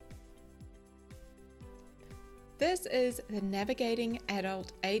This is the Navigating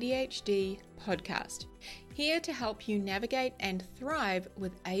Adult ADHD podcast, here to help you navigate and thrive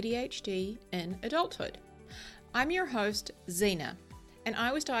with ADHD in adulthood. I'm your host, Zena, and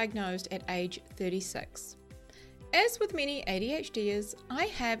I was diagnosed at age 36. As with many ADHDers, I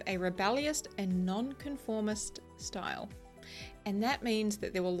have a rebellious and nonconformist style, and that means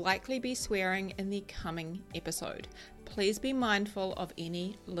that there will likely be swearing in the coming episode. Please be mindful of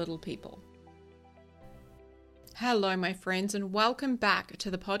any little people. Hello, my friends, and welcome back to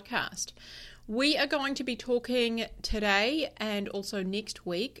the podcast. We are going to be talking today and also next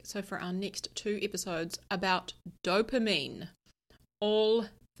week, so for our next 2 episodes, about dopamine. All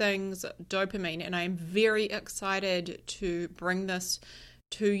things dopamine, and I am very excited to bring this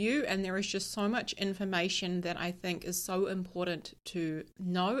to you, and there is just so much information that I think is so important to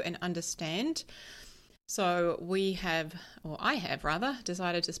know and understand. So I have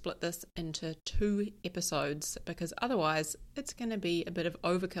decided to split this into 2 episodes because otherwise it's going to be a bit of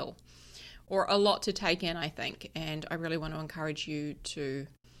overkill or a lot to take in, I think, and I really want to encourage you to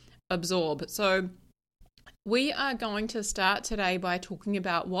absorb. So we are going to start today by talking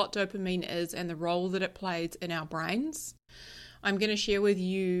about what dopamine is and the role that it plays in our brains. I'm going to share with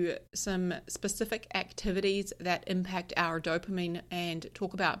you some specific activities that impact our dopamine and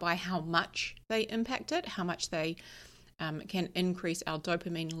talk about by how much they impact it, how much they can increase our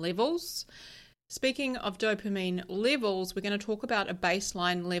dopamine levels. Speaking of dopamine levels, we're going to talk about a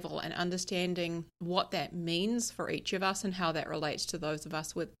baseline level and understanding what that means for each of us and how that relates to those of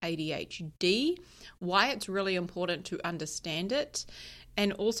us with ADHD, why it's really important to understand it.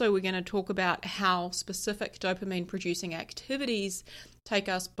 And also we're going to talk about how specific dopamine producing activities take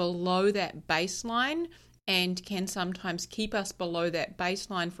us below that baseline and can sometimes keep us below that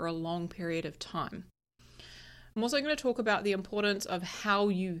baseline for a long period of time. I'm also going to talk about the importance of how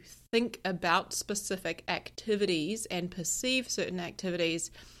you think about specific activities and perceive certain activities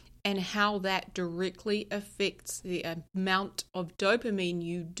and how that directly affects the amount of dopamine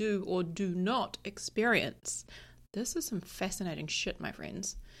you do or do not experience. This is some fascinating shit, my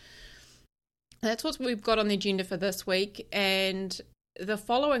friends. That's what we've got on the agenda for this week. And the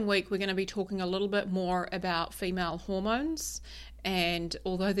following week, we're going to be talking a little bit more about female hormones. And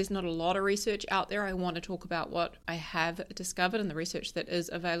although there's not a lot of research out there, I want to talk about what I have discovered and the research that is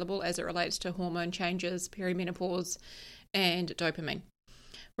available as it relates to hormone changes, perimenopause, and dopamine.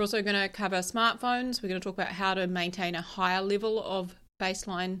 We're also going to cover smartphones. We're going to talk about how to maintain a higher level of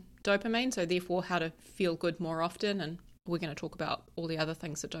baseline dopamine, so therefore how to feel good more often, and we're going to talk about all the other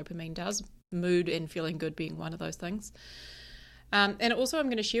things that dopamine does, mood and feeling good being one of those things. And also I'm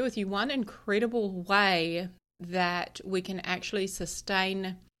going to share with you one incredible way that we can actually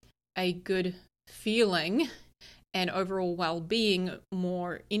sustain a good feeling and overall well-being,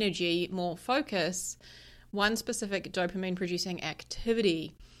 more energy, more focus, one specific dopamine producing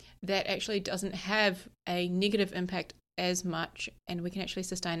activity that actually doesn't have a negative impact as much, and we can actually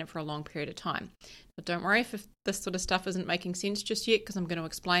sustain it for a long period of time. But don't worry if this sort of stuff isn't making sense just yet, because I'm going to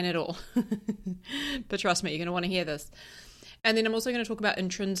explain it all. But trust me, you're going to want to hear this. And then I'm also going to talk about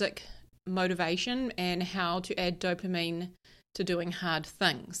intrinsic motivation and how to add dopamine to doing hard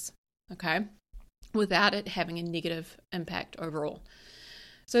things, okay, without it having a negative impact overall.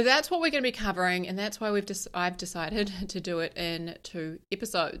 So that's what we're going to be covering, and that's why I've decided to do it in 2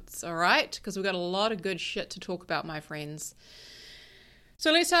 episodes, all right? Because we've got a lot of good shit to talk about, my friends.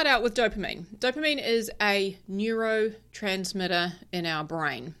 So let's start out with dopamine. Dopamine is a neurotransmitter in our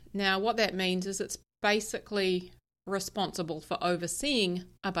brain. Now, what that means is it's basically responsible for overseeing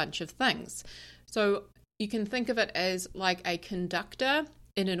a bunch of things. So you can think of it as like a conductor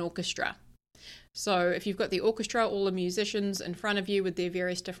in an orchestra. So if you've got the orchestra, all the musicians in front of you with their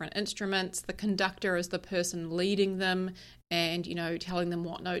various different instruments, the conductor is the person leading them and, telling them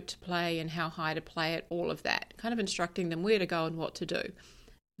what note to play and how high to play it, all of that, kind of instructing them where to go and what to do.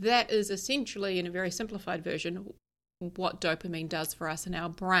 That is essentially, in a very simplified version, what dopamine does for us in our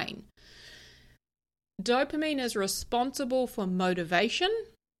brain. Dopamine is responsible for motivation.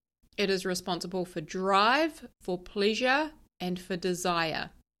 It is responsible for drive, for pleasure, and for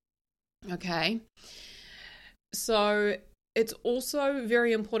desire. Okay, so it's also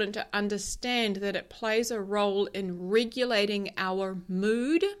very important to understand that it plays a role in regulating our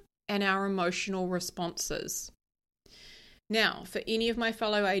mood and our emotional responses. Now, for any of my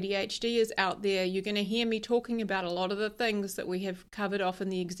fellow ADHDers out there, you're going to hear me talking about a lot of the things that we have covered off in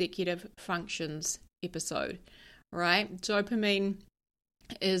the executive functions episode, right? Dopamine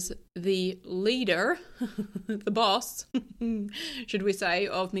is the leader, the boss, should we say,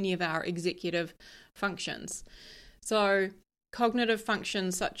 of many of our executive functions. So cognitive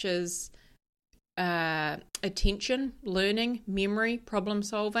functions such as attention, learning, memory, problem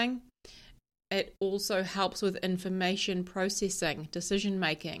solving. It also helps with information processing, decision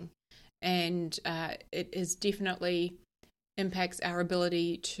making, and it is definitely impacts our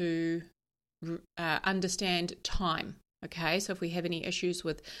ability to understand time. Okay, so if we have any issues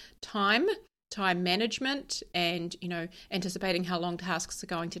with time management, and anticipating how long tasks are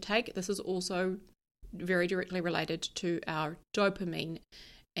going to take, this is also very directly related to our dopamine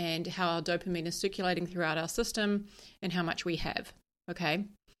and how our dopamine is circulating throughout our system and how much we have. Okay,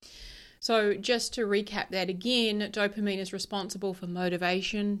 so just to recap that again, dopamine is responsible for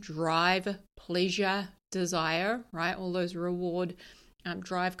motivation, drive, pleasure, desire, right? All those reward,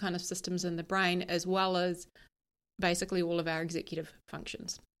 drive kind of systems in the brain, as well as basically all of our executive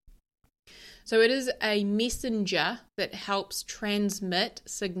functions. So it is a messenger that helps transmit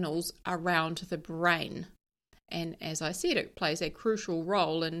signals around the brain. And as I said, it plays a crucial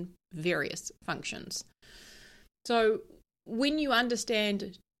role in various functions. So when you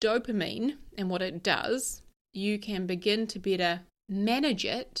understand dopamine and what it does, you can begin to better manage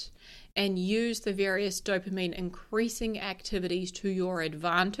it and use the various dopamine increasing activities to your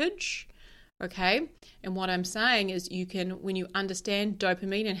advantage. Okay, and what I'm saying is you can, when you understand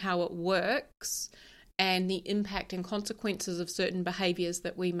dopamine and how it works and the impact and consequences of certain behaviors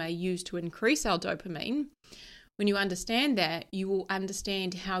that we may use to increase our dopamine, when you understand that, you will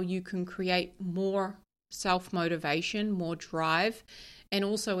understand how you can create more self-motivation, more drive, and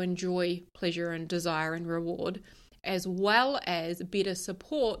also enjoy pleasure and desire and reward, as well as better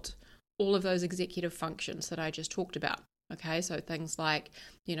support all of those executive functions that I just talked about. Okay, so things like,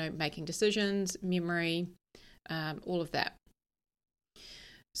 making decisions, memory, all of that.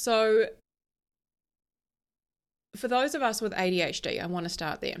 So for those of us with ADHD, I want to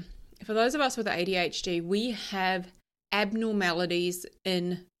start there. For those of us with ADHD, we have abnormalities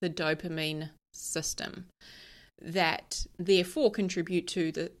in the dopamine system that therefore contribute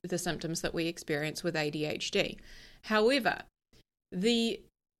to the symptoms that we experience with ADHD. However, the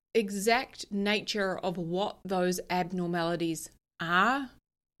exact nature of what those abnormalities are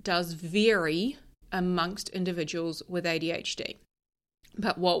does vary amongst individuals with ADHD.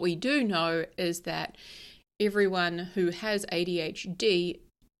 But what we do know is that everyone who has ADHD,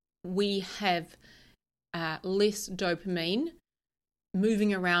 we have less dopamine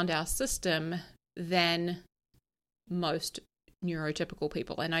moving around our system than most neurotypical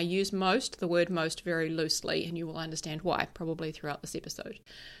people. And I use the word most very loosely, and you will understand why probably throughout this episode.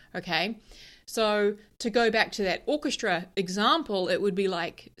 Okay, so to go back to that orchestra example, it would be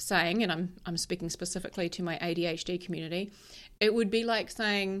like saying, and I'm speaking specifically to my ADHD community, it would be like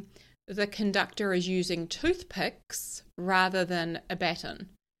saying the conductor is using toothpicks rather than a baton,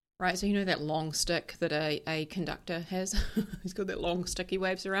 right? So that long stick that a conductor has, he's got that long stick he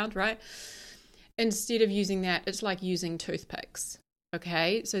waves around, right? Instead of using that, it's like using toothpicks.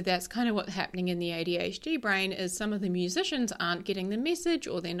 Okay, so that's kind of what's happening in the ADHD brain, is some of the musicians aren't getting the message,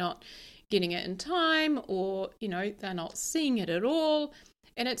 or they're not getting it in time, or they're not seeing it at all,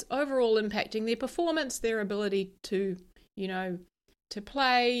 and it's overall impacting their performance, their ability to to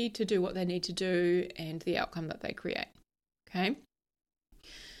play, to do what they need to do, and the outcome that they create. Okay,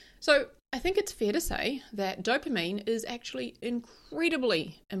 so I think it's fair to say that dopamine is actually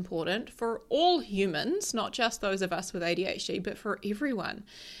incredibly important for all humans, not just those of us with ADHD, but for everyone.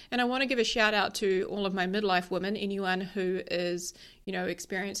 And I want to give a shout out to all of my midlife women, anyone who is,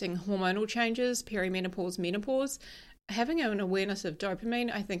 experiencing hormonal changes, perimenopause, menopause. Having an awareness of dopamine,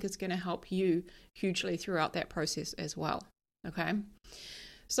 I think, is going to help you hugely throughout that process as well. Okay.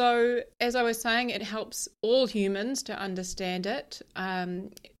 So as I was saying, it helps all humans to understand it.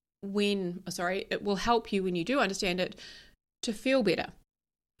 It will help you when you do understand it to feel better.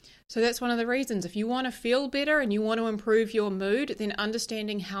 So that's one of the reasons. If you want to feel better and you want to improve your mood, then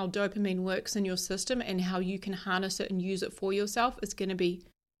understanding how dopamine works in your system and how you can harness it and use it for yourself is going to be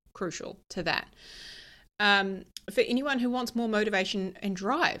crucial to that. For anyone who wants more motivation and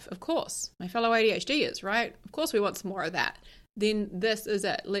drive, of course, my fellow ADHDers, right? Of course we want some more of that. Then this is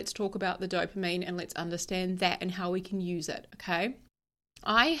it. Let's talk about the dopamine and let's understand that and how we can use it, okay?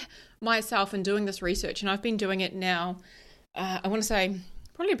 I myself, in doing this research, and I've been doing it now, I want to say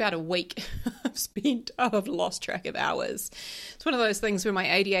probably about a week, I've lost track of hours. It's one of those things where my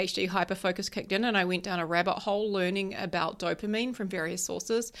ADHD hyperfocus kicked in and I went down a rabbit hole learning about dopamine from various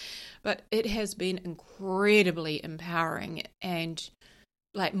sources. But it has been incredibly empowering and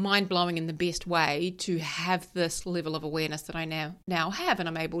like mind-blowing in the best way to have this level of awareness that I now have, and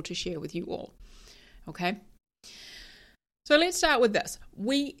I'm able to share with you all. Okay? So let's start with this.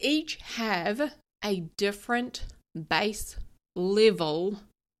 We each have a different base level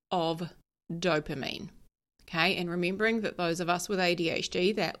of dopamine. Okay, and remembering that those of us with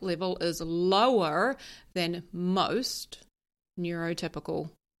ADHD, that level is lower than most neurotypical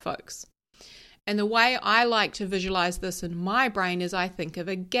folks. And the way I like to visualize this in my brain is I think of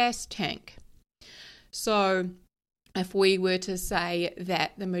a gas tank. So if we were to say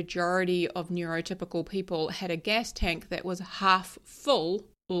that the majority of neurotypical people had a gas tank that was half full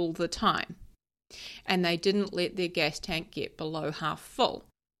all the time, and they didn't let their gas tank get below half full,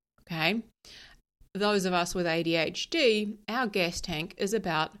 okay? Those of us with ADHD, our gas tank is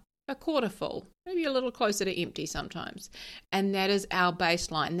about a quarter full, maybe a little closer to empty sometimes. And that is our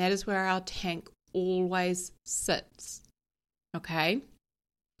baseline. That is where our tank always sits, okay?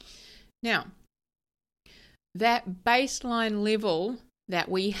 Now, that baseline level that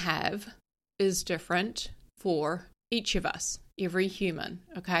we have is different for each of us, every human,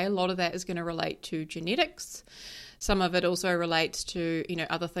 okay? A lot of that is going to relate to genetics. Some of it also relates to,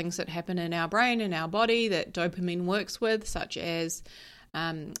 other things that happen in our brain and our body that dopamine works with, such as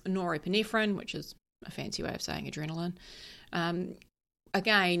norepinephrine, which is a fancy way of saying adrenaline.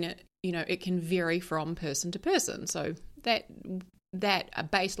 Again, it can vary from person to person. So that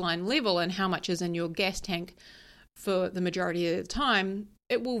baseline level and how much is in your gas tank for the majority of the time,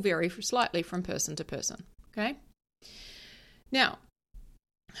 it will vary slightly from person to person, okay? Now,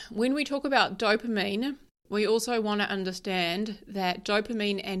 when we talk about dopamine, we also want to understand that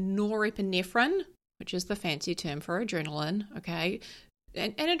dopamine and norepinephrine, which is the fancy term for adrenaline, okay?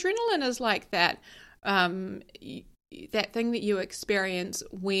 And adrenaline is like that that thing that you experience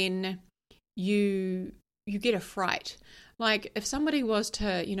when you get a fright. Like if somebody was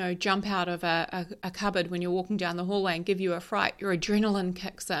to, jump out of a cupboard when you're walking down the hallway and give you a fright, your adrenaline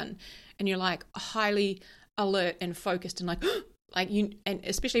kicks in and you're like highly alert and focused and like and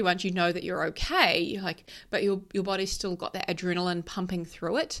especially once you know that you're okay, you're like, but your body's still got that adrenaline pumping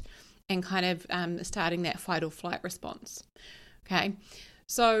through it and kind of starting that fight or flight response. Okay,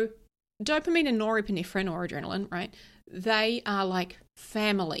 so dopamine and norepinephrine or adrenaline, right? They are like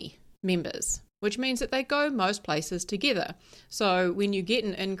family members, which means that they go most places together. So when you get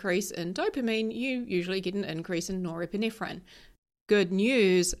an increase in dopamine, you usually get an increase in norepinephrine. Good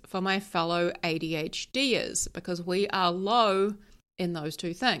news for my fellow ADHDers, because we are low in those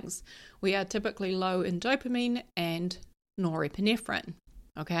two things. We are typically low in dopamine and norepinephrine.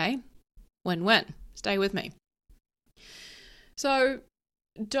 Okay? Win-win. Stay with me. So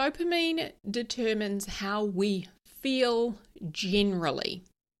dopamine determines how we feel generally.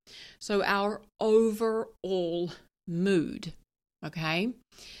 So our overall mood, okay?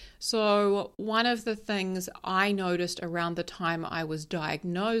 So one of the things I noticed around the time I was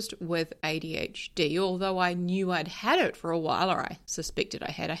diagnosed with ADHD, although I knew I'd had it for a while, or I suspected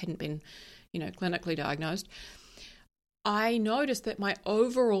I hadn't been, clinically diagnosed, I noticed that my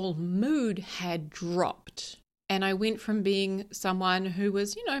overall mood had dropped. And I went from being someone who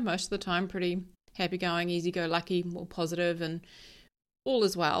was, most of the time pretty happy-going, easy-go-lucky, more positive, and all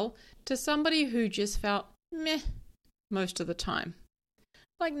is well, to somebody who just felt meh most of the time.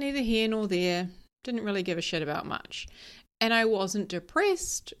 Like neither here nor there, didn't really give a shit about much. And I wasn't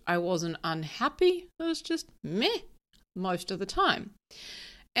depressed, I wasn't unhappy, it was just meh most of the time.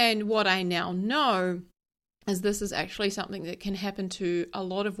 And what I now know is this is actually something that can happen to a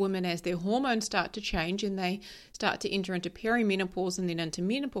lot of women as their hormones start to change and they start to enter into perimenopause and then into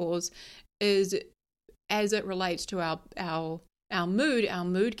menopause, is as it relates to our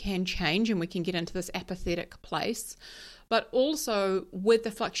mood can change and we can get into this apathetic place. But also with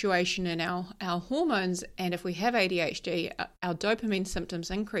the fluctuation in our hormones, and if we have ADHD, our dopamine symptoms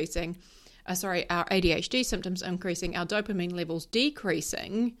increasing, our ADHD symptoms increasing, our dopamine levels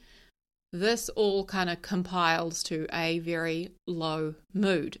decreasing, this all kind of compiles to a very low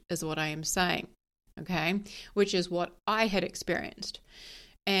mood, is what I am saying, okay? Which is what I had experienced.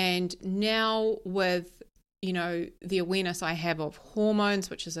 And now with, the awareness I have of hormones,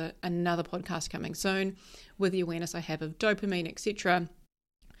 which is another podcast coming soon, with the awareness I have of dopamine, etc.,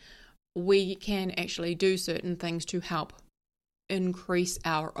 we can actually do certain things to help increase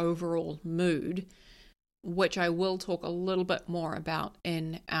our overall mood, which I will talk a little bit more about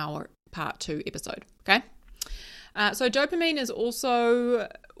in our part 2 episode, okay? So dopamine is also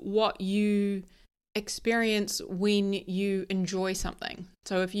what you experience when you enjoy something.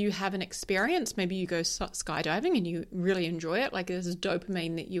 So if you have an experience, maybe you go skydiving and you really enjoy it, like this is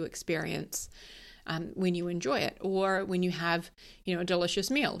dopamine that you experience when you enjoy it, or when you have, a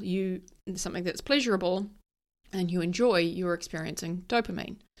delicious meal, something that's pleasurable and you enjoy, you're experiencing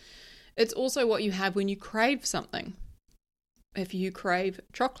dopamine. It's also what you have when you crave something. If you crave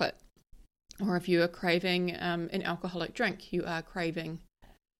chocolate, or if you are craving an alcoholic drink, you are craving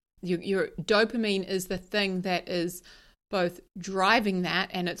Your dopamine is the thing that is both driving that,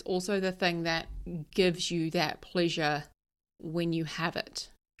 and it's also the thing that gives you that pleasure when you have it,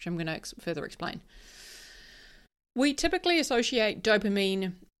 which I'm going to further explain. We typically associate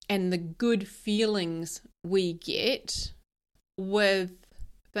dopamine and the good feelings we get with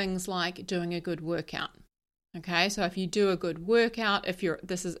things like doing a good workout. Okay, so if you do a good workout, if you're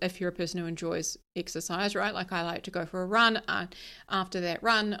a person who enjoys exercise, right? Like I like to go for a run. After that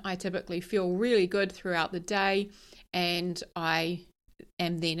run, I typically feel really good throughout the day, and I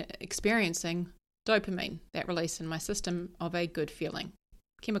am then experiencing dopamine, that release in my system of a good feeling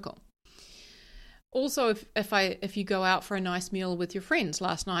chemical. Also, if you go out for a nice meal with your friends,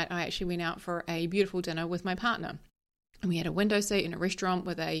 last night I actually went out for a beautiful dinner with my partner. And we had a window seat in a restaurant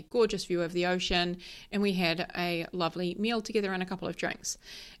with a gorgeous view of the ocean, and we had a lovely meal together and a couple of drinks.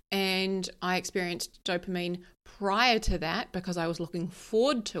 And I experienced dopamine prior to that because I was looking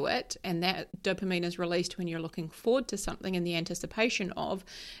forward to it, and that dopamine is released when you're looking forward to something in the anticipation of,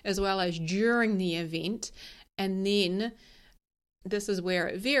 as well as during the event. And then this is where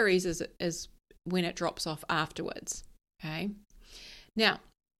it varies, is when it drops off afterwards. Okay. Now,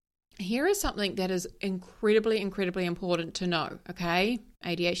 here is something that is incredibly, incredibly important to know, okay?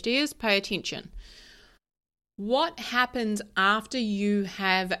 ADHDers, pay attention. What happens after you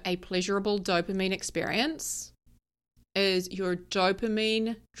have a pleasurable dopamine experience is your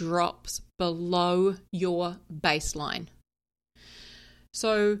dopamine drops below your baseline.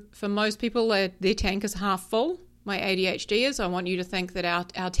 So for most people, their tank is half full. My ADHDers, I want you to think that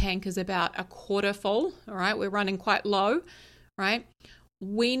our tank is about a quarter full, all right? We're running quite low, right?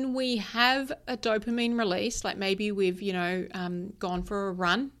 When we have a dopamine release, like maybe we've, gone for a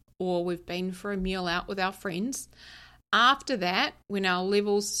run or we've been for a meal out with our friends, after that, when our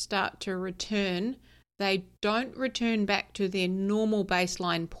levels start to return, they don't return back to their normal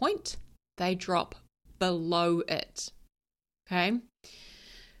baseline point. They drop below it. Okay?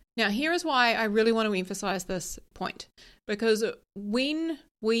 Now, here is why I really want to emphasize this point. Because when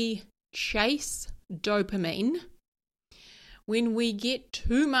we chase dopamine, when we get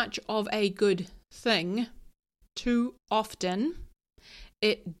too much of a good thing too often,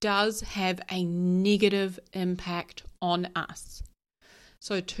 it does have a negative impact on us.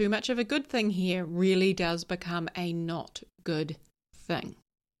 So too much of a good thing here really does become a not good thing.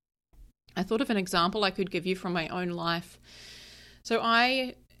 I thought of an example I could give you from my own life. So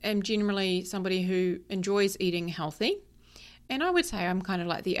I am generally somebody who enjoys eating healthy, and I would say I'm kind of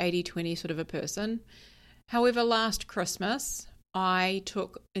like the 80-20 sort of a person. However, last Christmas, I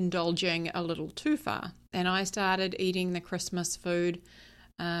took indulging a little too far, and I started eating the Christmas food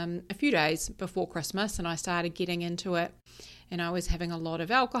a few days before Christmas, and I started getting into it, and I was having a lot of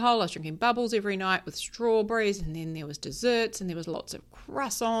alcohol. I was drinking bubbles every night with strawberries, and then there was desserts, and there was lots of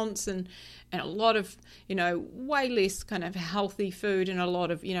croissants, and a lot of, way less kind of healthy food, and a lot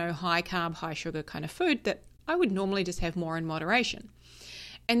of, high carb, high sugar kind of food that I would normally just have more in moderation.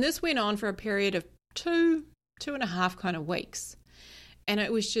 And this went on for a period of 2.5 kind of weeks, and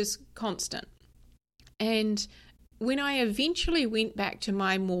it was just constant. And when I eventually went back to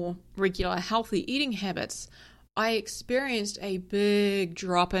my more regular healthy eating habits, I experienced a big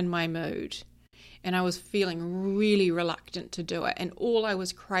drop in my mood, and I was feeling really reluctant to do it, and all I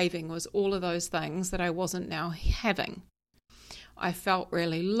was craving was all of those things that I wasn't now having. I felt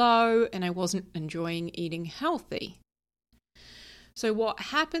really low, and I wasn't enjoying eating healthy. So what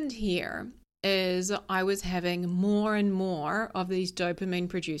happened here is I was having more and more of these dopamine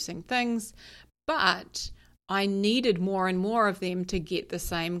producing things, but I needed more and more of them to get the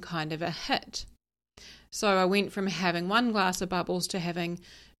same kind of a hit. So I went from having 1 glass of bubbles to having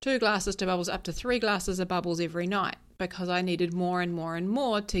 2 glasses of bubbles up to 3 glasses of bubbles every night, because I needed more and more and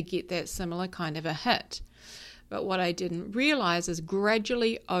more to get that similar kind of a hit. But what I didn't realize is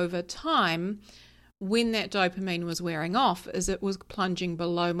gradually over time, when that dopamine was wearing off, is it was plunging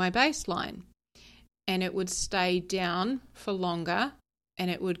below my baseline. And it would stay down for longer, and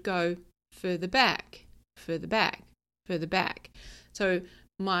it would go further back, further back, further back. So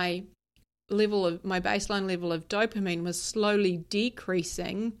my baseline level of dopamine was slowly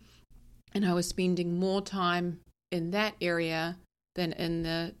decreasing, and I was spending more time in that area than in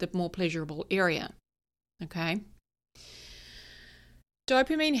the more pleasurable area. Okay?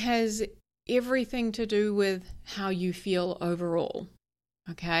 Dopamine has everything to do with how you feel overall.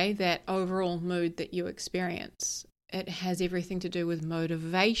 Okay? That overall mood that you experience. It has everything to do with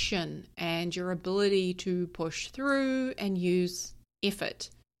motivation and your ability to push through and use effort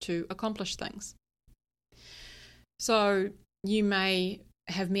to accomplish things. So you may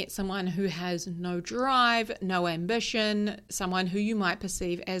have met someone who has no drive, no ambition, someone who you might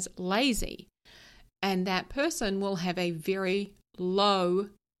perceive as lazy. And that person will have a very low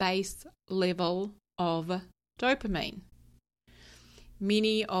base level of dopamine.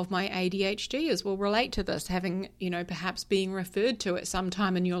 Many of my ADHDers will relate to this, having, perhaps being referred to at some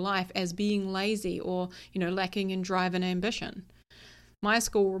time in your life as being lazy or, lacking in drive and ambition. My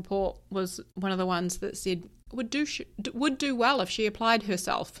school report was one of the ones that said would do well if she applied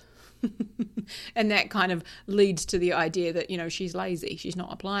herself. And that kind of leads to the idea that, she's lazy, she's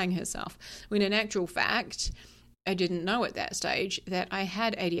not applying herself. When in actual fact, I didn't know at that stage that I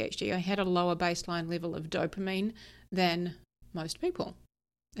had ADHD. I had a lower baseline level of dopamine than most people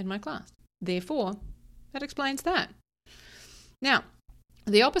in my class. Therefore, that explains that. Now,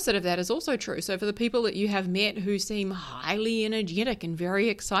 the opposite of that is also true. So for the people that you have met who seem highly energetic and very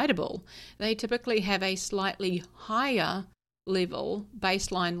excitable, they typically have a slightly higher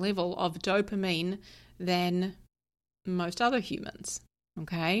baseline level of dopamine than most other humans.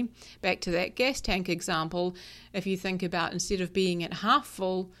 Okay, back to that gas tank example, if you think about instead of being at half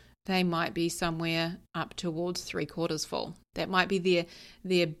full, they might be somewhere up towards 3/4 full. That might be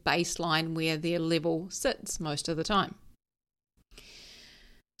their baseline where their level sits most of the time.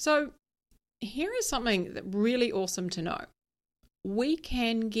 So here is something that really awesome to know. We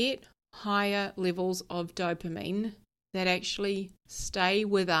can get higher levels of dopamine that actually stay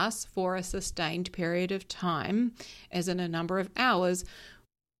with us for a sustained period of time, as in a number of hours,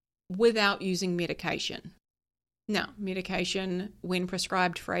 without using medication. Now, medication, when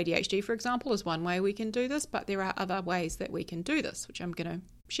prescribed for ADHD, for example, is one way we can do this, but there are other ways that we can do this, which I'm going to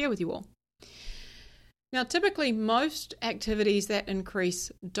share with you all. Now, typically, most activities that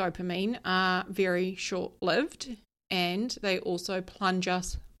increase dopamine are very short-lived, and they also plunge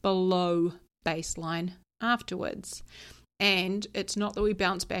us below baseline afterwards. And it's not that we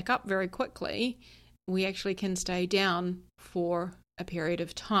bounce back up very quickly. We actually can stay down for a period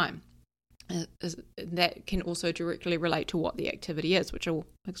of time. That can also directly relate to what the activity is, which I'll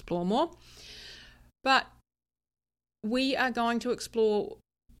explore more. But we are going to explore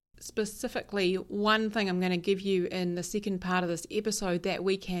specifically one thing I'm going to give you in the second part of this episode that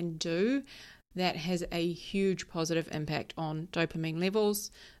we can do that has a huge positive impact on dopamine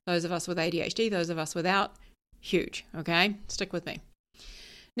levels. Those of us with ADHD, those of us without, huge, okay? Stick with me.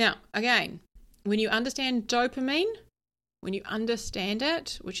 Now, again, when you understand dopamine, when you understand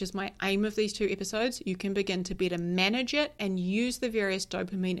it, which is my aim of these 2 episodes, you can begin to better manage it and use the various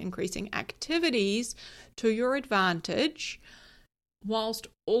dopamine increasing activities to your advantage, whilst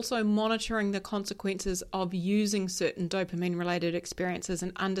also monitoring the consequences of using certain dopamine-related experiences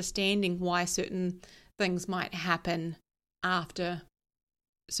and understanding why certain things might happen after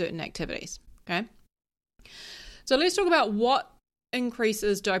certain activities, okay? So let's talk about what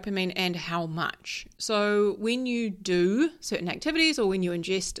increases dopamine and how much. So when you do certain activities or when you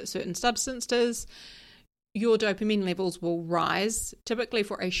ingest certain substances, your dopamine levels will rise, typically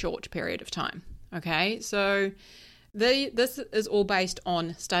for a short period of time, okay? So this is all based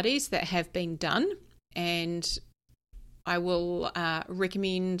on studies that have been done, and I will I'll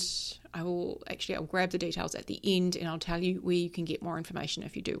grab the details at the end and I'll tell you where you can get more information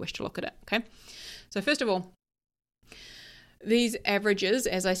if you do wish to look at it, okay? So first of all, these averages,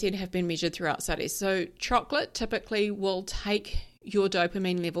 as I said, have been measured throughout studies. So chocolate typically will take your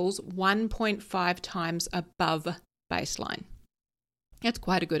dopamine levels 1.5 times above baseline. That's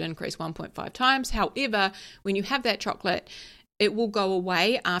quite a good increase, 1.5 times. However, when you have that chocolate, it will go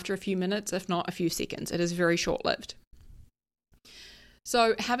away after a few minutes, if not a few seconds. It is very short-lived.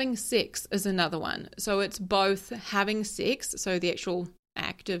 So having sex is another one. So it's both having sex, so the actual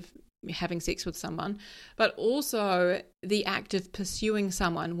act of having sex with someone, but also the act of pursuing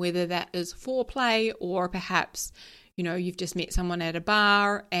someone, whether that is foreplay or perhaps, you've just met someone at a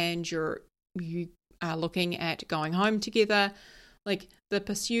bar and you are looking at going home together. Like the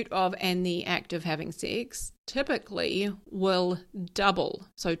pursuit of and the act of having sex typically will double,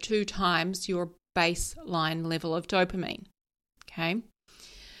 so 2 times your baseline level of dopamine, okay?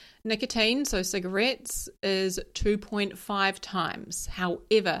 Nicotine, so cigarettes, is 2.5 times.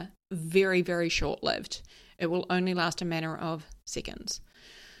 However, very, very short-lived. It will only last a matter of seconds.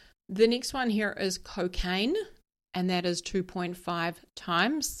 The next one here is cocaine, and that is 2.5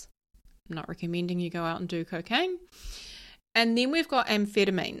 times. I'm not recommending you go out and do cocaine. And then we've got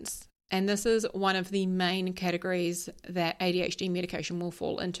amphetamines, and this is one of the main categories that ADHD medication will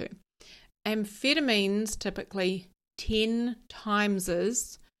fall into. Amphetamines typically 10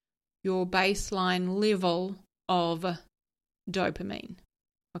 times your baseline level of dopamine,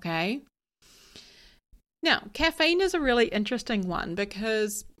 okay? Now, caffeine is a really interesting one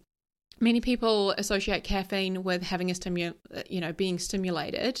because many people associate caffeine with having being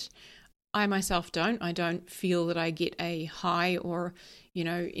stimulated. I myself don't. I don't feel that I get a high or,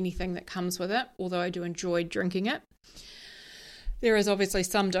 anything that comes with it, although I do enjoy drinking it. There is obviously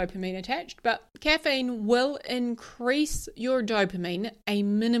some dopamine attached, but caffeine will increase your dopamine a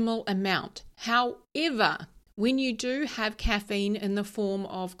minimal amount. However, when you do have caffeine in the form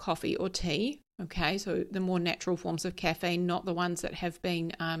of coffee or tea, okay, so the more natural forms of caffeine, not the ones that have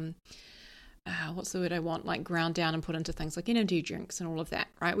been, what's the word I want, like ground down and put into things like energy drinks and all of that,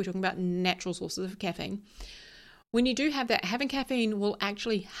 right? We're talking about natural sources of caffeine. When you do have that, having caffeine will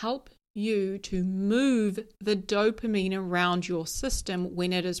actually help you to move the dopamine around your system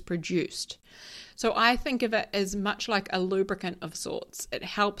when it is produced. So I think of it as much like a lubricant of sorts. It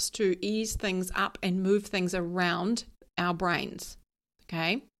helps to ease things up and move things around our brains,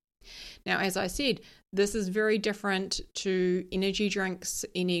 okay? Now, as I said, this is very different to energy drinks,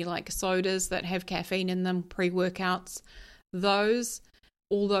 any like sodas that have caffeine in them, pre-workouts. Those,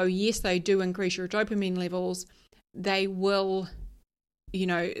 although yes, they do increase your dopamine levels, they will,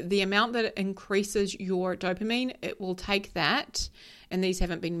 the amount that it increases your dopamine, it will take that, and these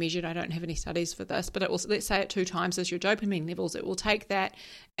haven't been measured, I don't have any studies for this, but it will, let's say it 2 times as your dopamine levels, it will take that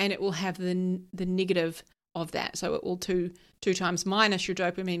and it will have the negative of that. So it will two times minus your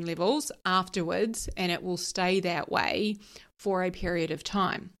dopamine levels afterwards, and it will stay that way for a period of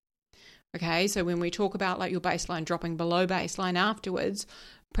time. Okay, so when we talk about like your baseline dropping below baseline afterwards,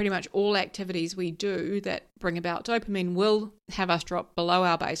 pretty much all activities we do that bring about dopamine will have us drop below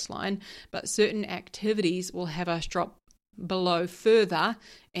our baseline, but certain activities will have us drop below further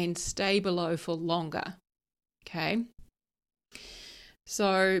and stay below for longer. Okay.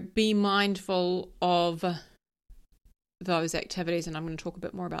 So be mindful of those activities, and I'm going to talk a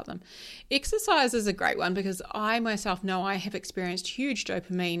bit more about them. Exercise is a great one because I myself know I have experienced huge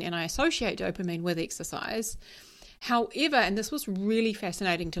dopamine, and I associate dopamine with exercise. However, and this was really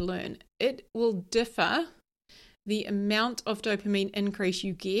fascinating to learn, it will differ. The amount of dopamine increase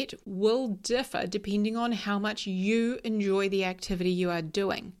you get will differ depending on how much you enjoy the activity you are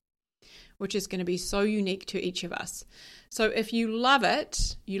doing, which is going to be so unique to each of us. So if you love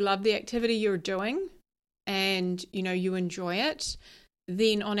it, you love the activity you're doing, and you enjoy it,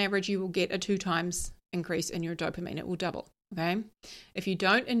 then on average you will get a 2 times increase in your dopamine. It will double. Okay. If you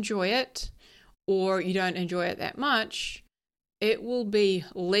don't enjoy it, or you don't enjoy it that much, it will be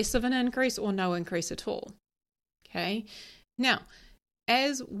less of an increase or no increase at all. Okay. Now,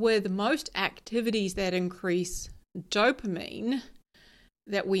 as with most activities that increase dopamine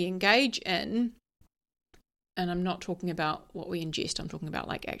that we engage in, and I'm not talking about what we ingest, I'm talking about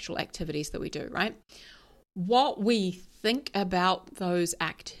like actual activities that we do, right? What we think about those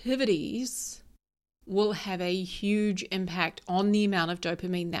activities will have a huge impact on the amount of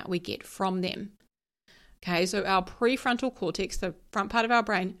dopamine that we get from them. Okay, so our prefrontal cortex, the front part of our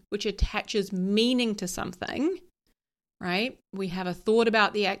brain, which attaches meaning to something, right? We have a thought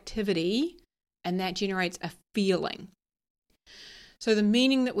about the activity, and that generates a feeling. So the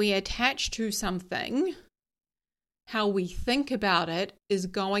meaning that we attach to something, how we think about it, is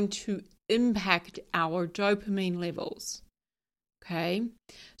going to impact our dopamine levels. Okay,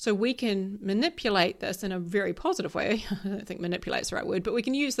 so we can manipulate this in a very positive way. I don't think manipulate is the right word, but we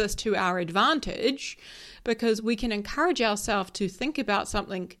can use this to our advantage because we can encourage ourselves to think about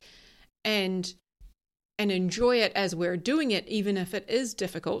something and enjoy it as we're doing it, even if it is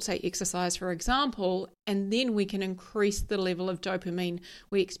difficult, say exercise, for example, and then we can increase the level of dopamine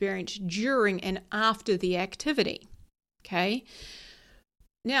we experience during and after the activity. Okay.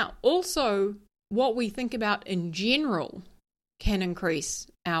 Now, also, what we think about in general can increase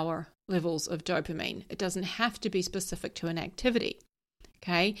our levels of dopamine. It doesn't have to be specific to an activity.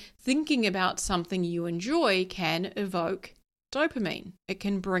 Okay? Thinking about something you enjoy can evoke dopamine. It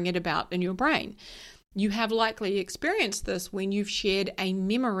can bring it about in your brain. You have likely experienced this when you've shared a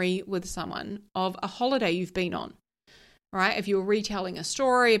memory with someone of a holiday you've been on. Right? If you're retelling a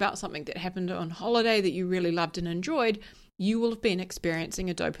story about something that happened on holiday that you really loved and enjoyed, you will have been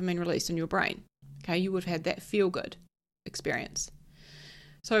experiencing a dopamine release in your brain. Okay? You would have had that feel-good experience.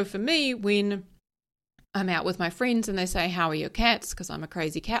 So for me, when I'm out with my friends and they say, how are your cats? Because I'm a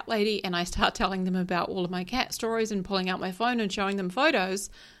crazy cat lady, and I start telling them about all of my cat stories and pulling out my phone and showing them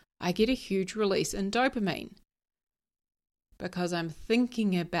photos, I get a huge release in dopamine because I'm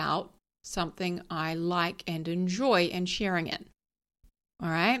thinking about something I like and enjoy and sharing it. All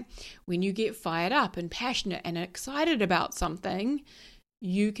right. When you get fired up and passionate and excited about something,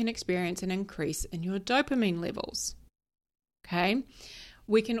 you can experience an increase in your dopamine levels. Okay.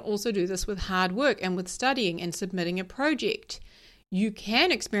 We can also do this with hard work and with studying and submitting a project. You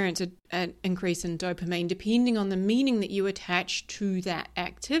can experience an increase in dopamine depending on the meaning that you attach to that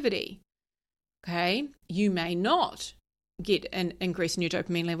activity. Okay? You may not get an increase in your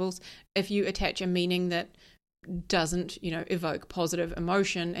dopamine levels if you attach a meaning that doesn't, evoke positive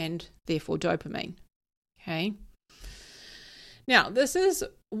emotion and therefore dopamine. Okay? Now, this is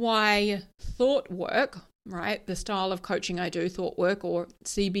why thought work, right, the style of coaching I do, thought work or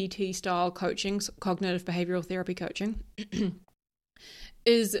CBT style coaching, cognitive behavioral therapy coaching,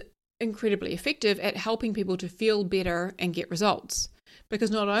 is incredibly effective at helping people to feel better and get results.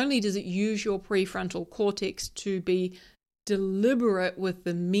 Because not only does it use your prefrontal cortex to be deliberate with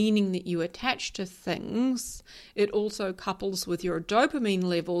the meaning that you attach to things, it also couples with your dopamine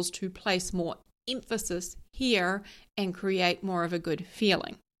levels to place more emphasis here and create more of a good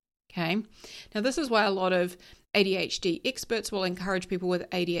feeling. Okay. Now, this is why a lot of ADHD experts will encourage people with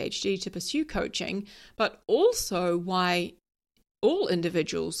ADHD to pursue coaching, but also why all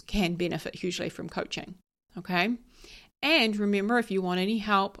individuals can benefit hugely from coaching. Okay. And remember, if you want any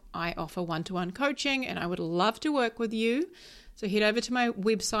help, I offer one-to-one coaching and I would love to work with you. So head over to my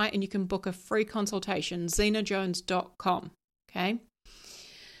website and you can book a free consultation, zenajones.com. Okay.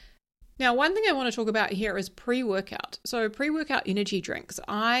 Now, one thing I want to talk about here is pre-workout. So pre-workout energy drinks.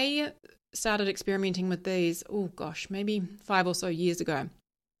 I started experimenting with these, maybe 5 or so years ago.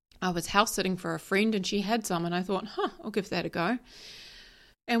 I was house sitting for a friend and she had some and I thought, I'll give that a go.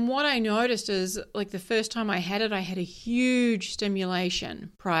 And what I noticed is, the first time I had it, I had a huge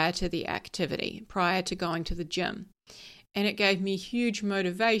stimulation prior to the activity, prior to going to the gym. And it gave me huge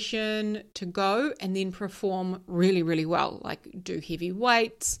motivation to go and then perform really, really well, like do heavy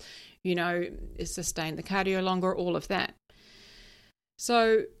weights, sustain the cardio longer, all of that.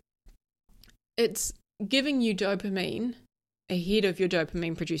 So it's giving you dopamine ahead of your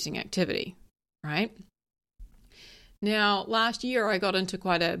dopamine producing activity, right? Now, last year I got into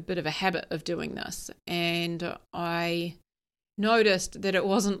quite a bit of a habit of doing this, and I noticed that it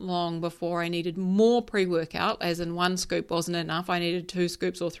wasn't long before I needed more pre-workout, as in 1 scoop wasn't enough. I needed 2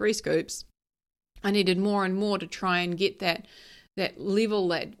 scoops or 3 scoops. I needed more and more to try and get that level,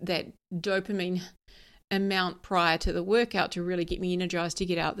 that dopamine amount prior to the workout to really get me energized to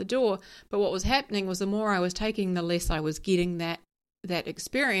get out the door. But what was happening was the more I was taking, the less I was getting that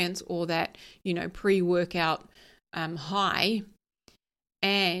experience or that, pre-workout high.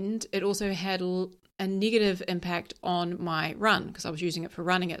 And it also had a negative impact on my run because I was using it for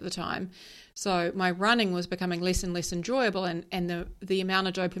running at the time. So my running was becoming less and less enjoyable, and the amount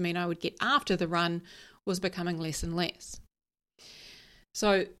of dopamine I would get after the run was becoming less and less.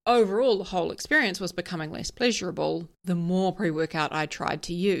 So overall, the whole experience was becoming less pleasurable the more pre-workout I tried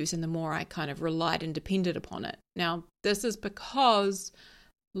to use and the more I kind of relied and depended upon it. Now, this is because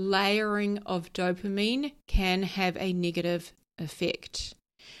layering of dopamine can have a negative effect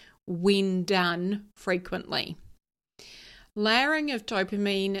when done frequently. Layering of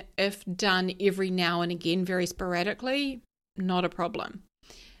dopamine, if done every now and again, very sporadically, not a problem.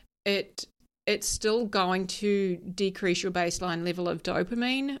 It's still going to decrease your baseline level of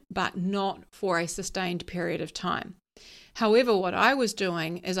dopamine, but not for a sustained period of time. However, what I was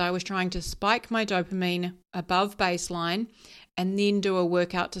doing is I was trying to spike my dopamine above baseline and then do a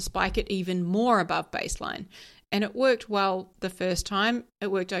workout to spike it even more above baseline. And it worked well the first time.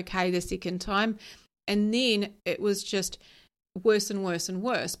 It worked okay the second time. And then it was just worse and worse and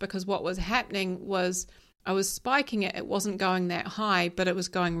worse, because what was happening was I was spiking it. It wasn't going that high, but it was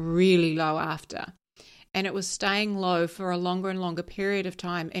going really low after. And it was staying low for a longer and longer period of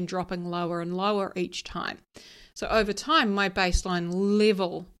time and dropping lower and lower each time. So over time, my baseline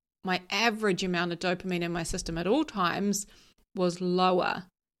level, my average amount of dopamine in my system at all times was lower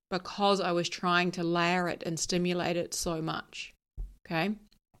because I was trying to layer it and stimulate it so much. Okay.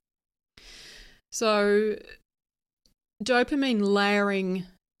 So dopamine layering,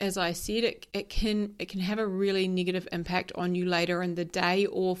 as I said, it can have a really negative impact on you later in the day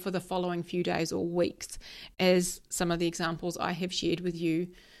or for the following few days or weeks, as some of the examples I have shared with you,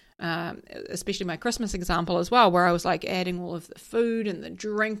 especially my Christmas example as well, where I was like adding all of the food and the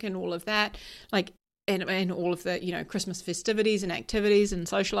drink and all of that, like and all of the Christmas festivities and activities and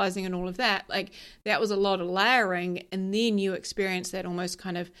socializing and all of that. Like that was a lot of layering, and then you experience that almost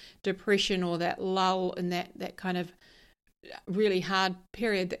kind of depression or that lull and that kind of really hard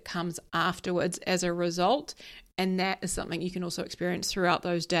period that comes afterwards as a result. And that is something you can also experience throughout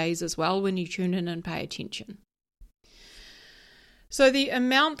those days as well when you tune in and pay attention. So the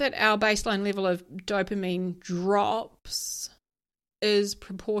amount that our baseline level of dopamine drops is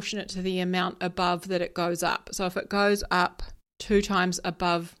proportionate to the amount above that it goes up. So if it goes up 2 times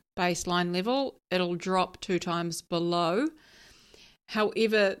above baseline level, it'll drop 2 times below.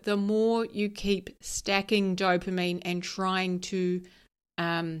 However, the more you keep stacking dopamine and trying to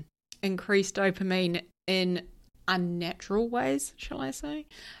increase dopamine in unnatural ways, shall I say,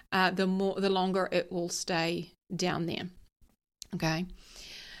 the longer it will stay down there. Okay.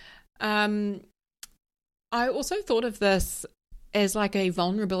 I also thought of this as like a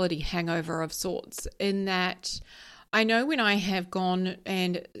vulnerability hangover of sorts, in that I know when I have gone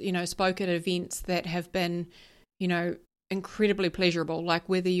and, spoke at events that have been, incredibly pleasurable, like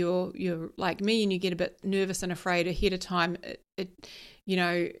whether you're like me and you get a bit nervous and afraid ahead of time,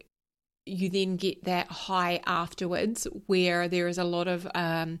 you then get that high afterwards where there is a lot of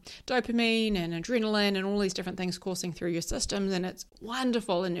dopamine and adrenaline and all these different things coursing through your systems, and it's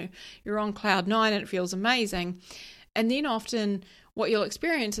wonderful, and you're on cloud 9 and it feels amazing. And then often what you'll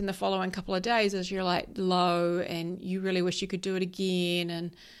experience in the following couple of days is you're like low and you really wish you could do it again,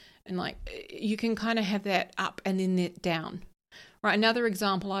 and like you can kind of have that up and then that down. Right, another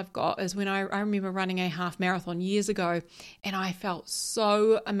example I've got is when I remember running a half marathon years ago, and I felt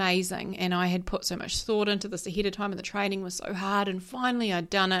so amazing, and I had put so much thought into this ahead of time, and the training was so hard, and finally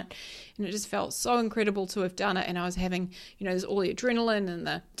I'd done it, and it just felt so incredible to have done it, and I was having, there's all the adrenaline and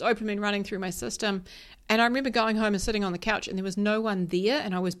the dopamine running through my system, and I remember going home and sitting on the couch, and there was no one there,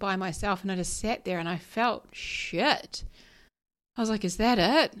 and I was by myself, and I just sat there, and I felt shit. I was like, is that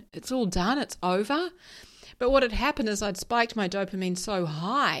it? It's all done? It's over? But what had happened is I'd spiked my dopamine so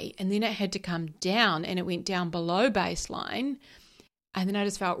high, and then it had to come down, and it went down below baseline, and then I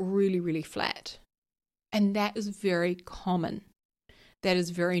just felt really, really flat. And that is very common. That is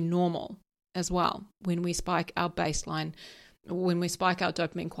very normal as well. When we spike our baseline, when we spike our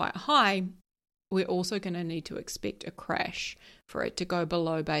dopamine quite high, we're also going to need to expect a crash for it to go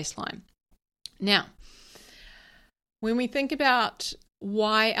below baseline. Now, when we think about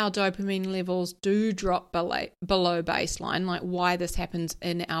why our dopamine levels do drop below baseline, like why this happens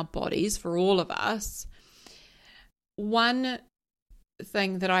in our bodies for all of us, one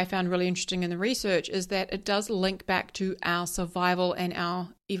thing that I found really interesting in the research is that it does link back to our survival and our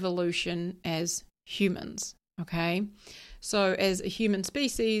evolution as humans, okay? So as a human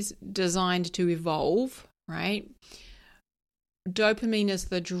species designed to evolve, right, dopamine is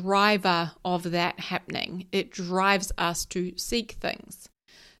the driver of that happening. It drives us to seek things.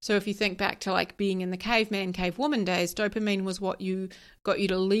 So if you think back to like being in the caveman, cavewoman days, dopamine was what got you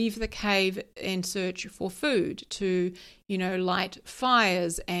to leave the cave and search for food, to, light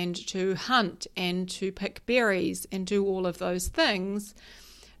fires and to hunt and to pick berries and do all of those things.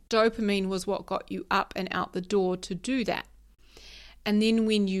 Dopamine was what got you up and out the door to do that. And then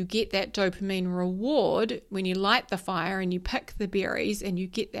when you get that dopamine reward, when you light the fire and you pick the berries and you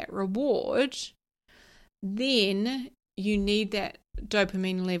get that reward, then you need that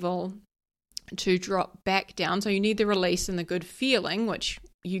dopamine level to drop back down. So you need the release and the good feeling, which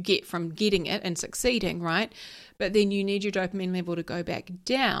you get from getting it and succeeding, right? But then you need your dopamine level to go back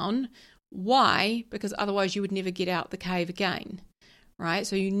down. Why? Because otherwise you would never get out the cave again. Right?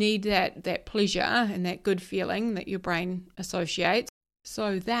 So you need that pleasure and that good feeling that your brain associates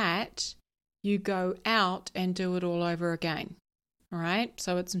so that you go out and do it all over again. All right?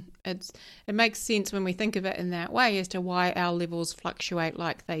 So it makes sense when we think of it in that way as to why our levels fluctuate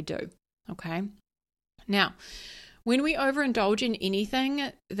like they do. Okay? Now, when we overindulge in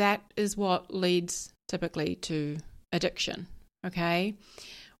anything, that is what leads typically to addiction. Okay?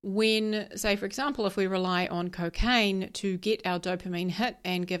 When, say, for example, if we rely on cocaine to get our dopamine hit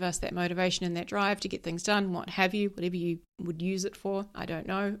and give us that motivation and that drive to get things done, what have you, whatever you would use it for, I don't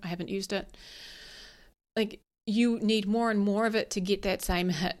know, I haven't used it. Like, you need more and more of it to get that same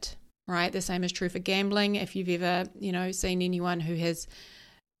hit, right? The same is true for gambling. If you've ever, seen anyone who has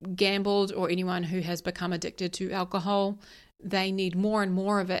gambled or anyone who has become addicted to alcohol, they need more and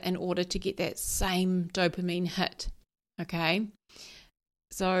more of it in order to get that same dopamine hit, okay?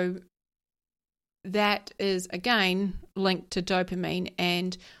 So that is, again, linked to dopamine.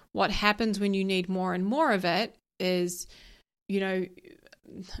 And what happens when you need more and more of it is,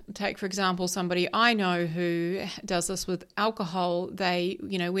 take, for example, somebody I know who does this with alcohol. They,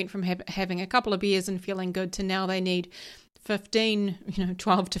 went from having a couple of beers and feeling good to now they need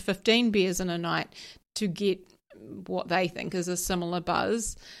 12 to 15 beers in a night to get what they think is a similar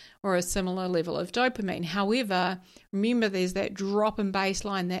buzz or a similar level of dopamine. However, remember there's that drop in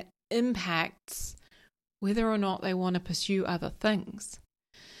baseline that impacts whether or not they want to pursue other things.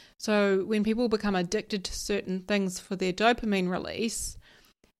 So when people become addicted to certain things for their dopamine release,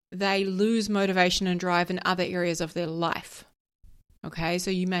 they lose motivation and drive in other areas of their life. Okay,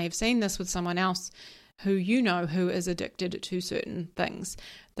 so you may have seen this with someone else who who is addicted to certain things.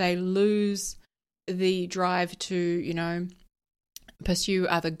 They lose the drive to, pursue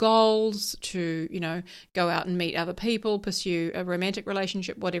other goals, to, go out and meet other people, pursue a romantic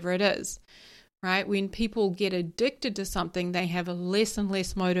relationship, whatever it is, right? When people get addicted to something, they have less and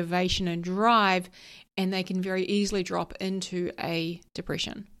less motivation and drive, and they can very easily drop into a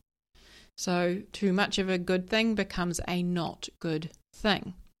depression. So too much of a good thing becomes a not good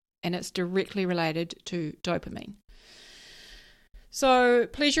thing, and it's directly related to dopamine. So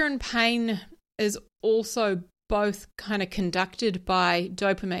pleasure and pain is also both kind of conducted by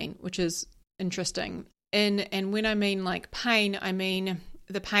dopamine, which is interesting. And when I mean like pain, I mean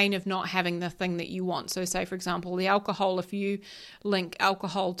the pain of not having the thing that you want. So say, for example, the alcohol, if you link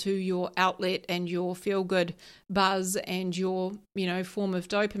alcohol to your outlet and your feel-good buzz and your, form of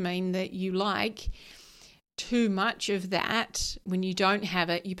dopamine that you like, too much of that, when you don't have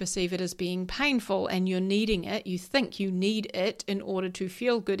it, you perceive it as being painful and you're needing it. You think you need it in order to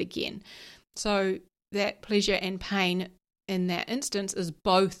feel good again. So that pleasure and pain in that instance is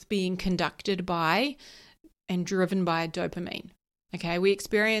both being conducted by and driven by dopamine. Okay, we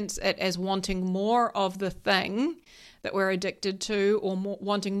experience it as wanting more of the thing that we're addicted to, or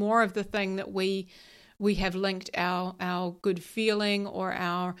wanting more of the thing that we have linked our good feeling or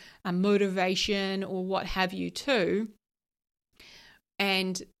our motivation or what have you to,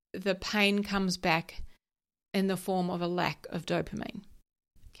 and the pain comes back in the form of a lack of dopamine.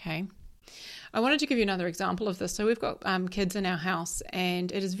 Okay. I wanted to give you another example of this. So we've got kids in our house,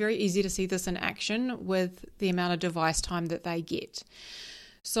 and it is very easy to see this in action with the amount of device time that they get.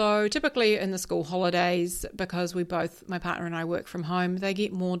 So typically in the school holidays, because my partner and I work from home, they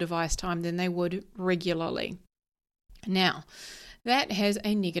get more device time than they would regularly. Now, that has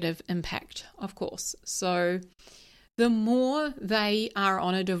a negative impact, of course. So the more they are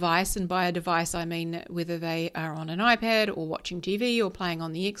on a device, and by a device I mean whether they are on an iPad or watching TV or playing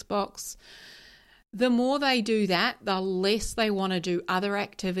on the Xbox, the more they do that, the less they want to do other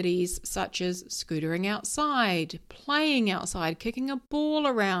activities such as scootering outside, playing outside, kicking a ball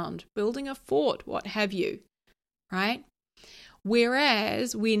around, building a fort, what have you, right?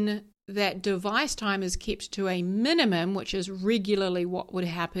 Whereas when that device time is kept to a minimum, which is regularly what would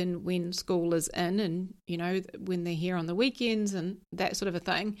happen when school is in and, when they're here on the weekends and that sort of a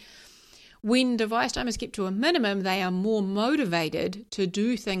thing, when device time is kept to a minimum, they are more motivated to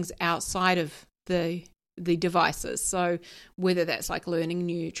do things outside of the devices. So whether that's like learning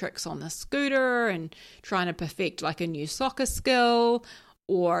new tricks on the scooter and trying to perfect like a new soccer skill,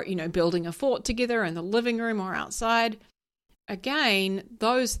 or building a fort together in the living room or outside, again,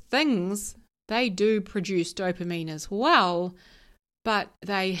 those things, they do produce dopamine as well, but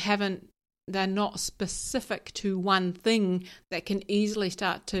they're not specific to one thing that can easily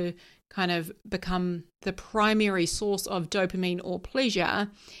start to kind of become the primary source of dopamine or pleasure.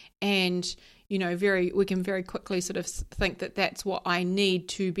 And we can very quickly sort of think that that's what I need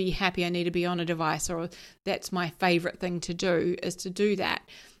to be happy. I need to be on a device, or that's my favorite thing to do is to do that.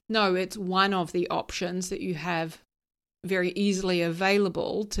 No, it's one of the options that you have very easily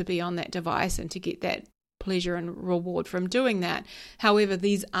available to be on that device and to get that pleasure and reward from doing that. However,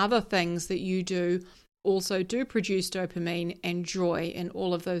 these other things that you do also do produce dopamine and joy and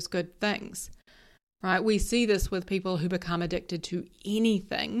all of those good things, right? We see this with people who become addicted to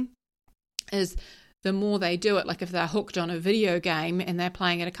anything, is the more they do it, like if they're hooked on a video game and they're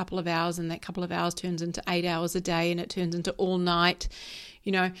playing it a couple of hours, and that couple of hours turns into 8 hours a day and it turns into all night,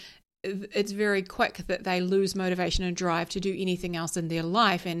 it's very quick that they lose motivation and drive to do anything else in their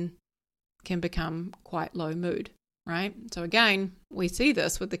life and can become quite low mood, right? So again, we see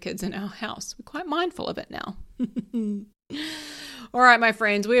this with the kids in our house. We're quite mindful of it now. All right, my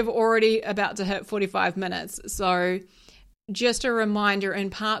friends, we're already about to hit 45 minutes. So just a reminder, in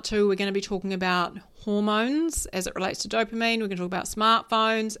part 2, we're going to be talking about hormones as it relates to dopamine. We're going to talk about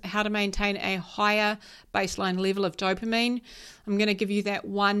smartphones, how to maintain a higher baseline level of dopamine. I'm going to give you that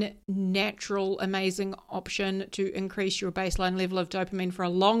one natural, amazing option to increase your baseline level of dopamine for a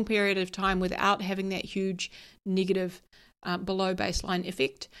long period of time without having that huge negative below baseline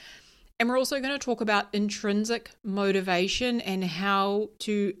effect. And we're also going to talk about intrinsic motivation and how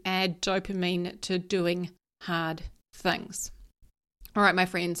to add dopamine to doing hard things. All right, my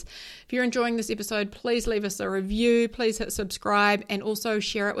friends, if you're enjoying this episode, please leave us a review, please hit subscribe, and also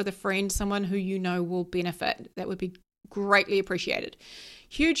share it with a friend, someone who you know will benefit. That would be greatly appreciated.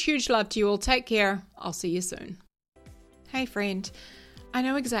 Huge, huge love to you all. Take care. I'll see you soon. Hey, friend. I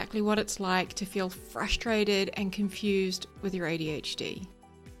know exactly what it's like to feel frustrated and confused with your ADHD,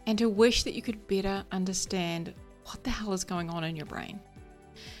 and to wish that you could better understand what the hell is going on in your brain.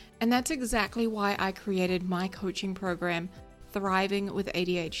 And that's exactly why I created my coaching program, Thriving with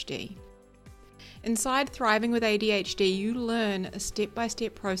ADHD. Inside Thriving with ADHD, you learn a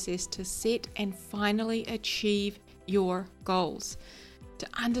step-by-step process to set and finally achieve your goals, to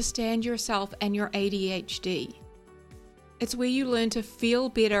understand yourself and your ADHD. It's where you learn to feel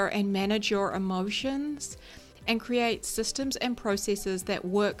better and manage your emotions and create systems and processes that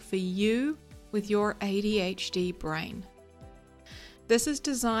work for you with your ADHD brain. This is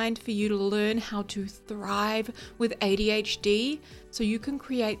designed for you to learn how to thrive with ADHD so you can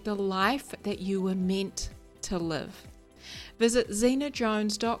create the life that you were meant to live. Visit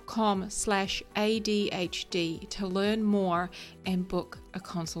zenajones.com/ADHD to learn more and book a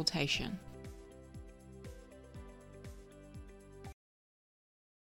consultation.